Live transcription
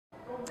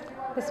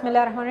بسم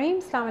الله الرحمن الرحیم.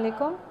 السلام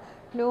علیکم.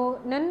 نو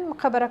نن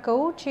خبره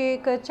کوو چې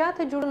که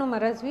چاته جوړونو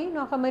مرض وي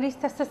نو هغه مریض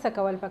ته څه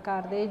کول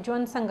پکار دی،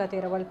 ژوند څنګه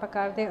تیرول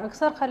پکار دی.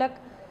 اکثر خلک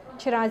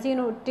چې راځي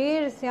نو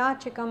ډېر زیات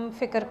چې کم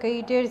فکر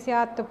کوي، ډېر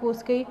زیات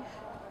تپوس کوي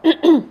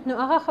نو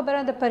هغه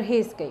خبره د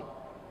پرهیز کوي.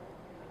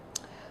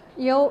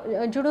 یو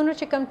جوړونو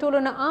چې کم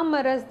ټولو نه عام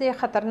مرض دی،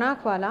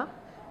 خطرناک والا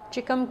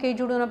چې کم کې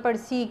جوړونه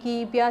پړسیږي،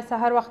 بیا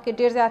سحر وخت کې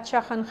ډېر زیات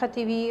شخن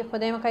خطي وي،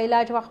 خدای مکه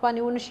علاج وخت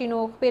باندې ونشي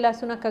نو خپې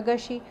لاسونه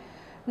کږه شي،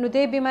 نو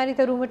دې بیماري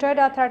ته رومټاید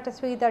آرترایټس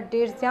وایي. دا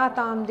ډېر زیات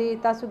عام دی.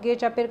 تاسو ګیر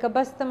چاپېر که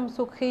بس تم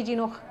څوک خیجي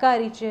نو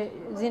ښکاري چې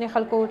ځینې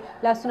خلکو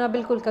لاسونه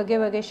بالکل کږې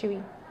وږې شوي.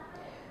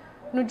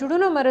 نو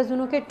جوړونو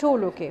مرضونو کې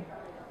ټولو کې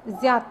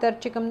زیاتر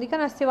چې کوم دي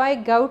که نه، سوای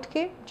ګاوټ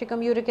کې چې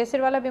کوم یوریک ایسډ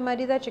والا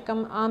بیماري ده چې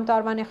کوم عام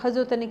طور باندې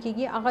ښځو ته نه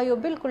کېږي، هغه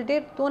یو بالکل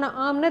ډېر دونه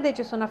عام نه دی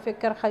چې څونه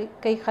فکر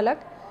کوي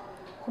خلک.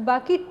 خو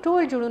باقي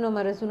ټول جوړونو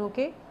مرضونو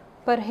کې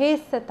پرهیز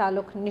څه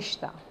تعلق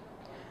نشته.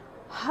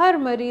 هر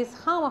مریض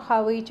خامخا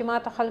وایي چې ما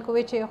ته خلکو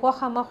وایي چې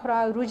غوښه مه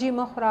خوره، روجي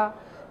مه خوره،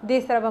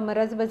 دې سره به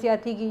مرض به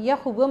زیاتېږي،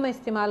 یخ اوبه مه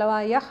استعمالوه،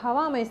 یخ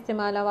هوا مه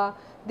استعمالوه،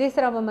 دې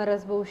سره به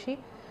مرض به وشي.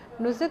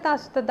 نو زه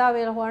تاسو ته دا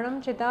ویل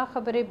غواړم چې دا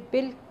خبرې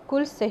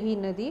بالکل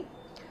صحیح نه دي.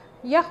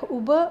 یخ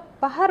اوبه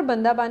په هر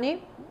بنده باندې،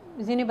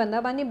 ځینې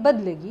بنده باندې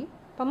بد لګي،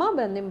 په ما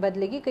باندې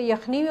بد لګي. که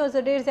یخني وي او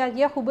زه ډېر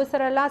زیات یخ اوبه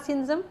سره لاس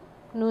وینځم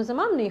نو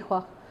زما هم نه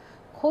خوښ،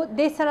 خو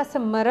دې سره څه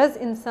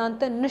مرض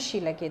انسان ته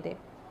نشي لګېدی.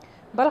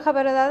 بل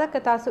خبره دا ده که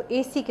تاسو اے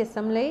سی کې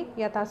سملی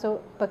یا تاسو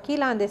پکې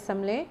لاندې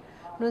سملی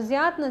نو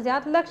زیات نه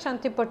زیات لږ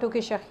شانتې پټو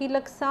کې شخي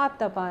لږ ساعت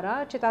دپاره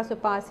چې تاسو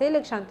پاسې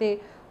لږ شانتې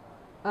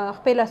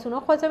خپې لاسونه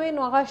خوځوئ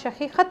نو هغه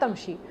شخي ختم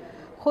شي،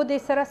 خو دې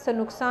سره څه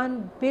نقصان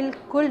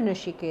بالکل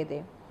نشي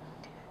کېدی.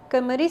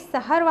 که مریض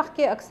سحر وخت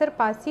کې اکثر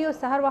پاسي او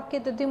سحر وخت کې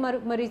د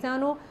دې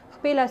مریضانو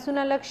خپې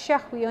لاسونه لږ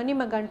شخ وي، یو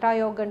نیمه ګنټه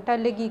یو ګنټه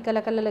لګي،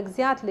 کله کله لږ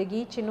زیات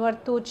لګي چې نور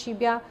تود شي،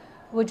 بیا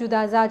وجود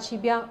آزاد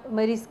شي، بیا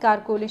مریض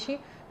کار کولی شي.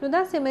 نو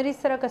داسې مریض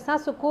سره که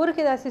ستاسو کور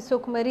کې داسې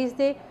څوک مریض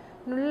دی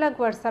نو لږ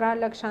ورسره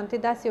لږ شانتې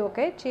داسې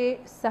وکړئ چې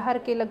سحر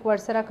کې لږ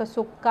ورسره که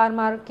څوک کار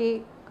مار کې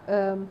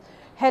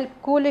هیلپ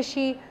کولی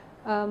شي،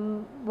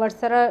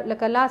 ورسره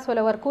لکه لاس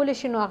ولا ورکولی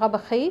شي نو هغه به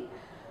ښه.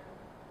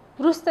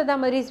 وروسته دا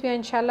مریض بیا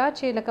انشاءالله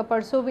چې لکه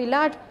پړسوب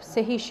علاج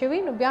صحیح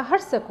شوي نو بیا هر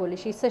څه کولی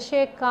شي، څه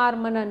شی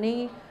کار منع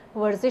نه،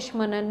 ورزش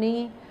منع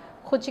نه.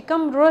 خو چې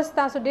کوم روز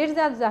تاسو ډېر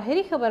زیات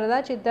ظاهري خبره ده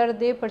چې درد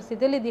دی،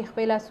 پړسېدلې دي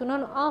خپې لاسونه،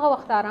 نو هغه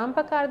وخت آرام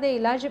پکار دی،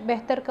 علاج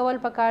بهتر کول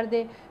پکار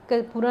دی، که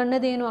پوره نه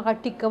دی نو هغه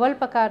ټیک کول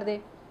پکار دی.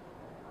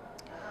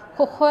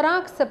 خو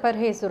خوراک څه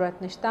پرهیز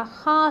ضرورت نشته.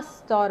 خاص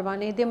طور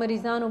باندې د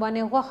مریضانو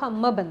باندې غوښه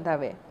مه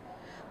بندوئ.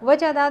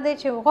 وجه دا دی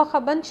چې غوښه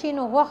بند شي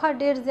نو غوښه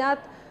ډېر زیات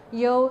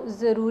یو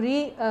ضروري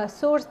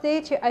سورس دی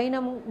چې اینه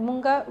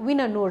مونږه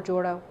وینه نور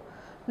جوړو.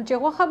 نو چې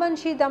غوښه بند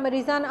شي دا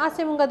مریضان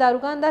هسې مونږ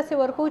داروګان داسې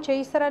ورکوو چې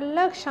ای سره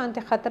لږ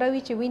شانتې خطره وي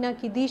چې وینه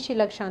کیدی شي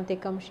لږ شانتې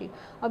کم شي،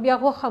 او بیا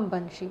غوښه هم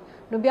بند شي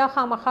نو بیا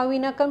خامخا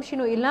وینه کم شي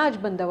نو علاج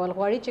بندول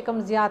غواړي چې کم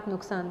زیات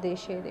نقصان دی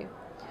شی دی.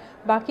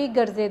 باقي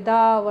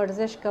ګرځېدا،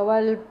 ورزش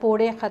کول،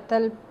 پوړې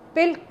ختل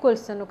بالکل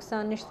څه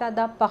نقصان نشته،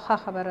 دا پخه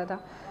خبره ده.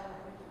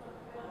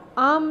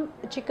 عام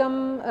چې کوم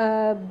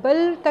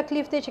بل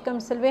تکلیف دی چې کوم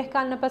 40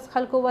 کال نه پس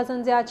خلکو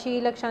وزن زیات شي،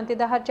 لږ شانتې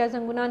د هر چا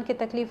زنګونان کې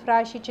تکلیف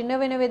راشي، چې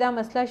نوې نوې دا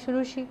مسله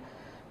شروع شي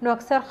نو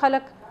اکثر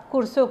خلک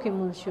کورسو کې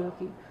مونځ شروع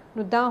کړي.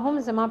 نو دا هم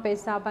زما په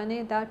حساب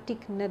باندې دا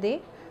ټیک نه دی.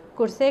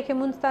 کورسې کې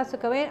مونځ تاسو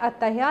کوئ،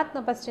 احتیاط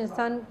نه پس چې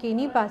انسان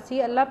کینی پاسي،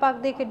 الله پاک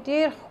دی کې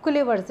ډېر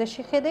ښکلی ورزش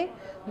ښه دی،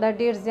 دا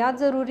ډېر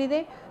زیات ضروري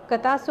دی. که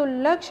تاسو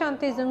لږ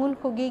شانتې زنګون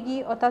خوږېږي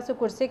او تاسو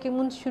کورسې کې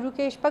مونځ شروع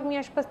کړئ، شپږ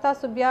میاشت پس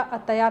تاسو بیا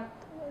احتیاط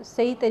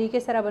صحیح طریقې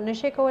سره به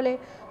نشئ کولی،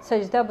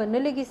 سجده به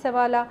نه لګي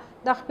سواله،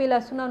 دا خپې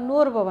لاسونه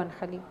نور به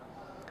ونښلي.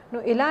 نو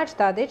علاج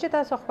دا دی چې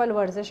تاسو خپل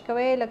ورزش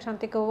کوئ، لږ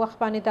شانتې که وخت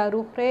باندې دارو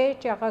خورئ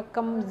چې هغه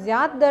کم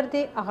زیات درد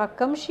دی هغه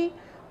کم شي،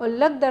 او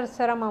لږ درد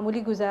سره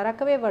معمولي گزاره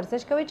کوئ،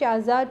 ورزش کوئ چې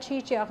آزاد شي،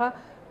 چې هغه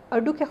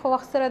هډوکې خو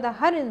وخت سره د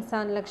هر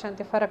انسان لږ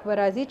شانتې فرق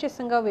به راځي چې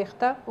څنګه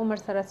ویښته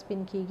عمر سره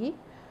سپین کیږي.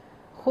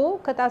 خو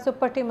که تاسو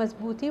پټې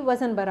مضبوطي،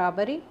 وزن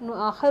برابري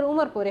نو آخر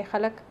عمر پورې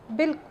خلک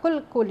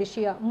بالکل کولی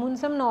شي،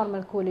 مونځ هم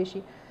نارمل کولی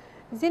شي.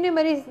 ځینې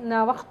مریض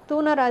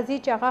ناوختونه راځي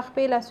چې هغه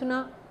خپې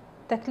لاسونه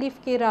تکلیف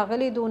کې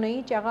راغلی دونه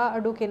یي چې هغه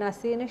اډو کې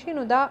ناستې نشي،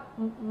 نو دا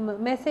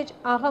میسج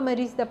هغه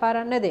مریض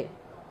دپاره نه دی.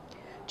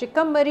 چې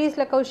کم مریض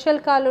لکه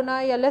 20 کالونه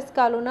یا 10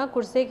 کالونه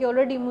کورسې کې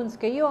الریډي مونځ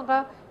کوي او هغه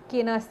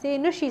کېناستې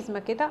نشي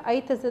ځمکې ته،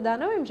 هغې ته زه دا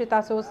نه وایم چې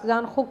تاسو اوس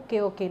ځان خوږ کې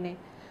وکېنئ.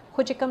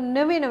 خو چې کم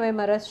نوې نوې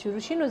مرض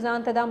شروع شي نو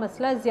ځان ته دا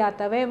مسله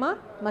زیاتوئ مه،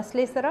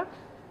 مسلې سره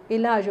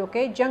علاج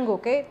وکئ، جنګ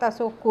وکئ،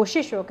 تاسو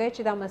کوشش وکئ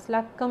چې دا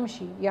مسله کم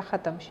شي یا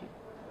ختم شي.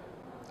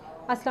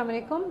 السلام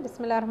علیکم.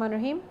 بسم اللہ الرحمن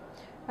الرحیم.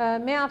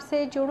 मैं आपसे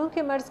जोड़ों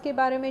के मर्ज़ के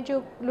बारे में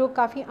जो लोग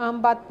काफ़ी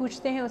आम बात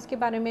पूछते हैं उसके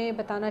बारे में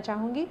बताना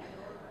चाहूँगी.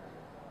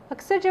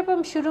 अक्सर जब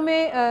हम शुरू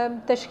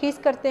में तशख़ीस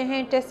करते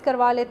हैं, टेस्ट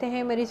करवा लेते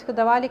हैं, मरीज़ को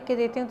दवा लिख के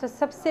देते हैं, तो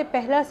सबसे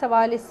पहला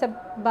सवाल इस सब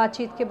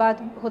बातचीत के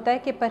बाद होता है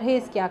कि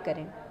परहेज़ क्या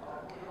करें.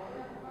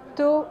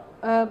 तो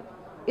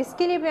اس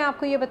کے لیے میں آپ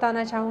کو یہ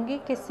بتانا چاہوں گی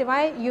کہ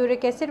سوائے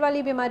یورک ایسڈ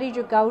والی بیماری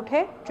جو گاؤٹ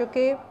ہے، جو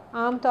کہ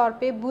عام طور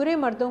پہ بوڑھے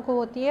مردوں کو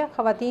ہوتی ہے،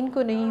 خواتین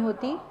کو نہیں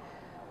ہوتی،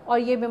 اور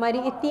یہ بیماری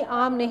اتنی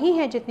عام نہیں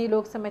ہے جتنی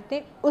لوگ سمجھتے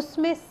ہیں، اس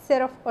میں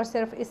صرف اور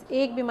صرف اس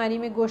ایک بیماری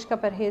میں گوشت کا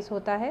پرہیز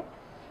ہوتا ہے۔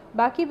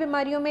 باقی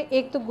بیماریوں میں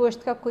ایک تو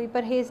گوشت کا کوئی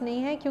پرہیز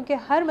نہیں ہے، کیونکہ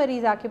ہر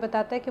مریض آ کے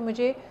بتاتا ہے کہ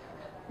مجھے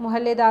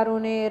محلے داروں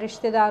نے،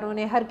 رشتہ داروں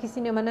نے، ہر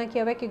کسی نے منع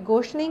کیا ہوا ہے کہ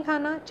گوشت نہیں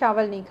کھانا،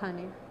 چاول نہیں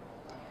کھانے۔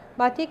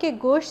 بات یہ کہ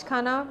گوشت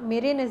کھانا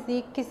میرے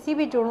نزدیک کسی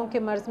بھی جوڑوں کے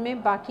مرض میں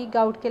باقی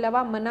گاؤٹ کے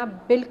علاوہ منع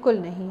بالکل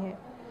نہیں ہے،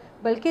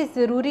 بلکہ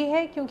ضروری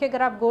ہے، کیونکہ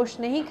اگر آپ گوشت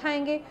نہیں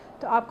کھائیں گے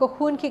تو آپ کو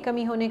خون کی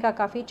کمی ہونے کا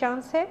کافی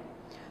چانس ہے،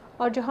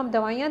 اور جو ہم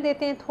دوائیاں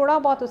دیتے ہیں تھوڑا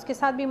بہت اس کے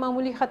ساتھ بھی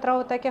معمولی خطرہ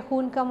ہوتا ہے کہ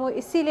خون کم ہو،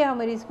 اسی لیے ہم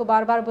مریض کو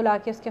بار بار بلا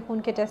کے اس کے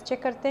خون کے ٹیسٹ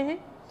چیک کرتے ہیں،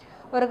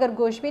 اور اگر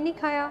گوشت بھی نہیں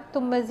کھایا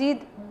تو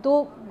مزید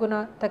 2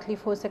 گنا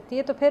تکلیف ہو سکتی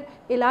ہے، تو پھر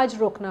علاج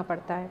روکنا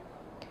پڑتا ہے۔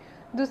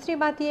 دوسری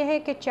بات یہ ہے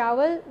کہ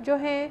چاول جو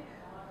ہیں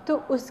تو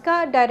اس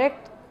کا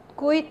ڈائریکٹ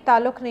کوئی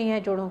تعلق نہیں ہے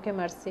جوڑوں کے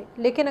مرض سے،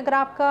 لیکن اگر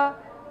آپ کا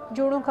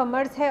جوڑوں کا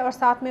مرض ہے اور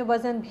ساتھ میں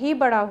وزن بھی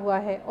بڑھا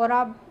ہوا ہے اور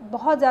آپ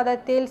بہت زیادہ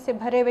تیل سے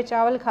بھرے ہوئے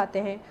چاول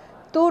کھاتے ہیں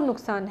تو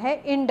نقصان ہے،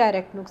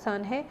 انڈائریکٹ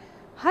نقصان ہے۔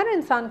 ہر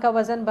انسان کا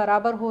وزن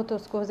برابر ہو تو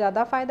اس کو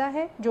زیادہ فائدہ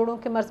ہے، جوڑوں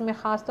کے مرض میں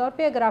خاص طور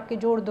پہ اگر آپ کے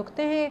جوڑ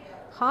دکھتے ہیں،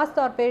 خاص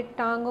طور پہ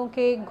ٹانگوں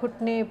کے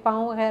گھٹنے،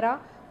 پاؤں وغیرہ،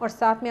 اور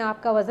ساتھ میں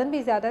آپ کا وزن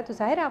بھی زیادہ ہے تو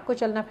ظاہر ہے آپ کو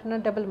چلنا پھرنا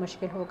ڈبل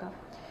مشکل ہوگا۔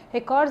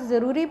 ایک اور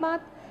ضروری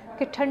بات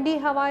کہ ٹھنڈی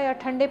ہوا یا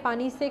ٹھنڈے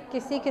پانی سے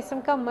کسی قسم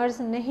کا مرض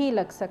نہیں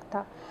لگ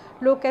سکتا۔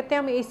 لوگ کہتے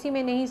ہیں ہم اے سی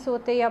میں نہیں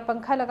سوتے یا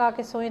پنکھا لگا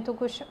کے سوئیں تو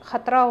کچھ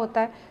خطرہ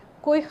ہوتا ہے،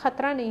 کوئی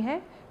خطرہ نہیں ہے،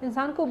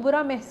 انسان کو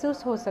برا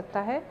محسوس ہو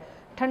سکتا ہے،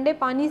 ٹھنڈے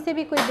پانی سے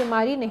بھی کوئی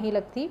بیماری نہیں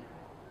لگتی۔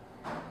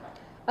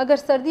 اگر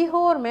سردی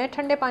ہو اور میں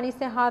ٹھنڈے پانی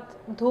سے ہاتھ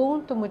دھوؤں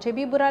تو مجھے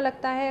بھی برا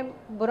لگتا ہے،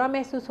 برا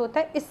محسوس ہوتا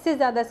ہے، اس سے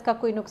زیادہ اس کا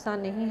کوئی نقصان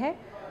نہیں ہے۔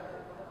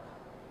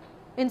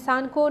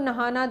 انسان کو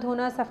نہانا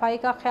دھونا صفائی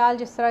کا خیال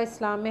جس طرح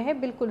اسلام میں ہے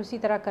بالکل اسی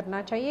طرح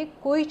کرنا چاہیے،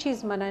 کوئی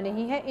چیز منع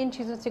نہیں ہے، ان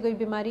چیزوں سے کوئی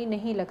بیماری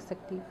نہیں لگ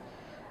سکتی۔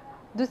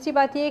 دوسری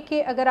بات یہ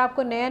کہ اگر آپ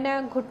کو نیا نیا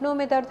گھٹنوں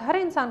میں درد ہر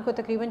انسان کو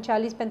تقریباً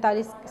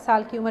 40-45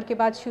 سال کی عمر کے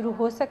بعد شروع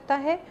ہو سکتا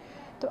ہے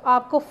تو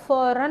آپ کو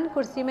فوراً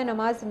کرسی میں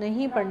نماز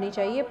نہیں پڑھنی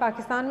چاہیے۔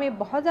 پاکستان میں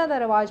بہت زیادہ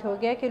رواج ہو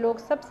گیا ہے کہ لوگ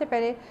سب سے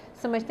پہلے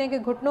سمجھتے ہیں کہ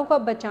گھٹنوں کو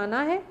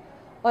بچانا ہے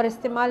اور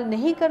استعمال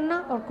نہیں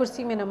کرنا اور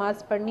کرسی میں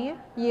نماز پڑھنی ہے،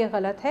 یہ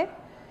غلط ہے۔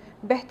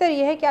 بہتر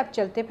یہ ہے کہ آپ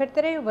چلتے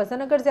پھرتے رہیں،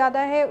 وزن اگر زیادہ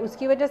ہے اس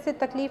کی وجہ سے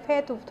تکلیف ہے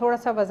تو تھوڑا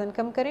سا وزن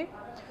کم کریں،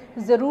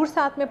 ضرور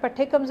ساتھ میں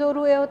پٹھے کمزور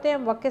ہوئے ہوتے ہیں،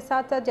 وقت کے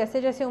ساتھ ساتھ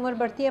جیسے جیسے عمر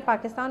بڑھتی ہے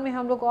پاکستان میں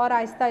ہم لوگ اور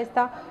آہستہ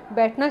آہستہ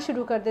بیٹھنا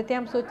شروع کر دیتے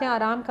ہیں، ہم سوچتے ہیں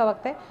آرام کا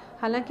وقت ہے،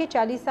 حالانکہ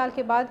 40 سال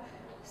کے بعد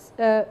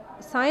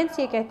سائنس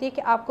یہ کہتی ہے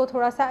کہ آپ کو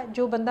تھوڑا سا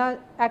جو بندہ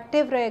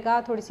ایکٹیو رہے گا،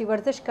 تھوڑی سی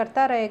ورزش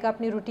کرتا رہے گا،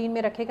 اپنی روٹین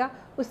میں رکھے گا،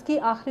 اس کی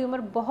آخری عمر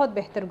بہت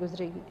بہتر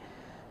گزرے گی۔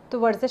 تو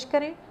ورزش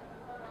کریں،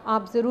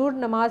 آپ ضرور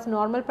نماز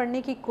نارمل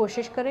پڑھنے کی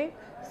کوشش کریں،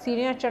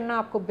 سیڑھیاں چڑھنا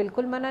آپ کو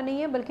بالکل منع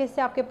نہیں ہے، بلکہ اس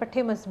سے آپ کے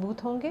پٹھے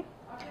مضبوط ہوں گے۔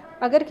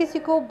 اگر کسی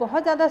کو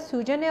بہت زیادہ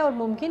سوجن ہے اور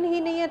ممکن ہی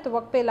نہیں ہے تو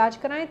وقت پہ علاج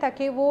کرائیں،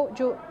 تاکہ وہ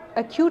جو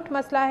ایکیوٹ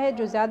مسئلہ ہے،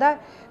 جو زیادہ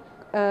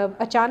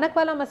اچانک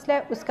والا مسئلہ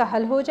ہے، اس کا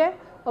حل ہو جائے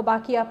اور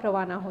باقی آپ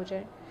روانہ ہو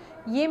جائیں۔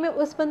 یہ میں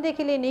اس بندے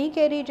کے لیے نہیں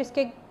کہہ رہی جس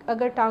کے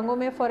اگر ٹانگوں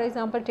میں فار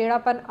ایگزامپل ٹیڑھا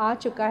پن آ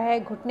چکا ہے،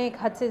 گھٹنے ایک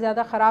حد سے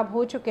زیادہ خراب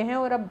ہو چکے ہیں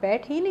اور اب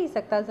بیٹھ ہی نہیں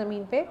سکتا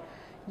زمین پہ،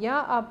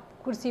 یا آپ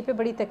کرسی پہ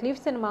بڑی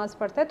تکلیف سے نماز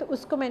پڑھتا ہے، تو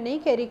اس کو میں نہیں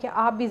کہہ رہی کہ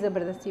آپ بھی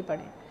زبردستی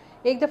پڑھیں۔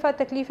 ایک دفعہ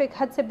تکلیف ایک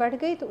حد سے بڑھ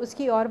گئی تو اس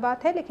کی اور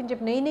بات ہے، لیکن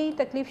جب نئی نئی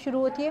تکلیف شروع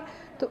ہوتی ہے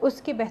تو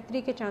اس کی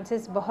بہتری کے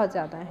چانسز بہت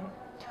زیادہ ہیں۔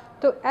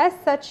 تو ایز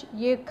سچ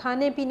یہ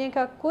کھانے پینے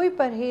کا کوئی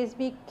پرہیز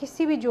بھی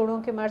کسی بھی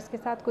جوڑوں کے مرض کے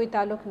ساتھ کوئی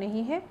تعلق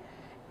نہیں ہے،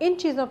 ان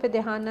چیزوں پہ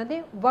دھیان نہ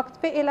دیں،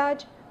 وقت پہ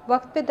علاج،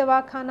 وقت پہ دوا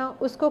کھانا،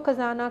 اس کو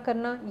قضا نہ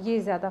کرنا، یہ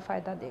زیادہ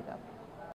فائدہ دے گا۔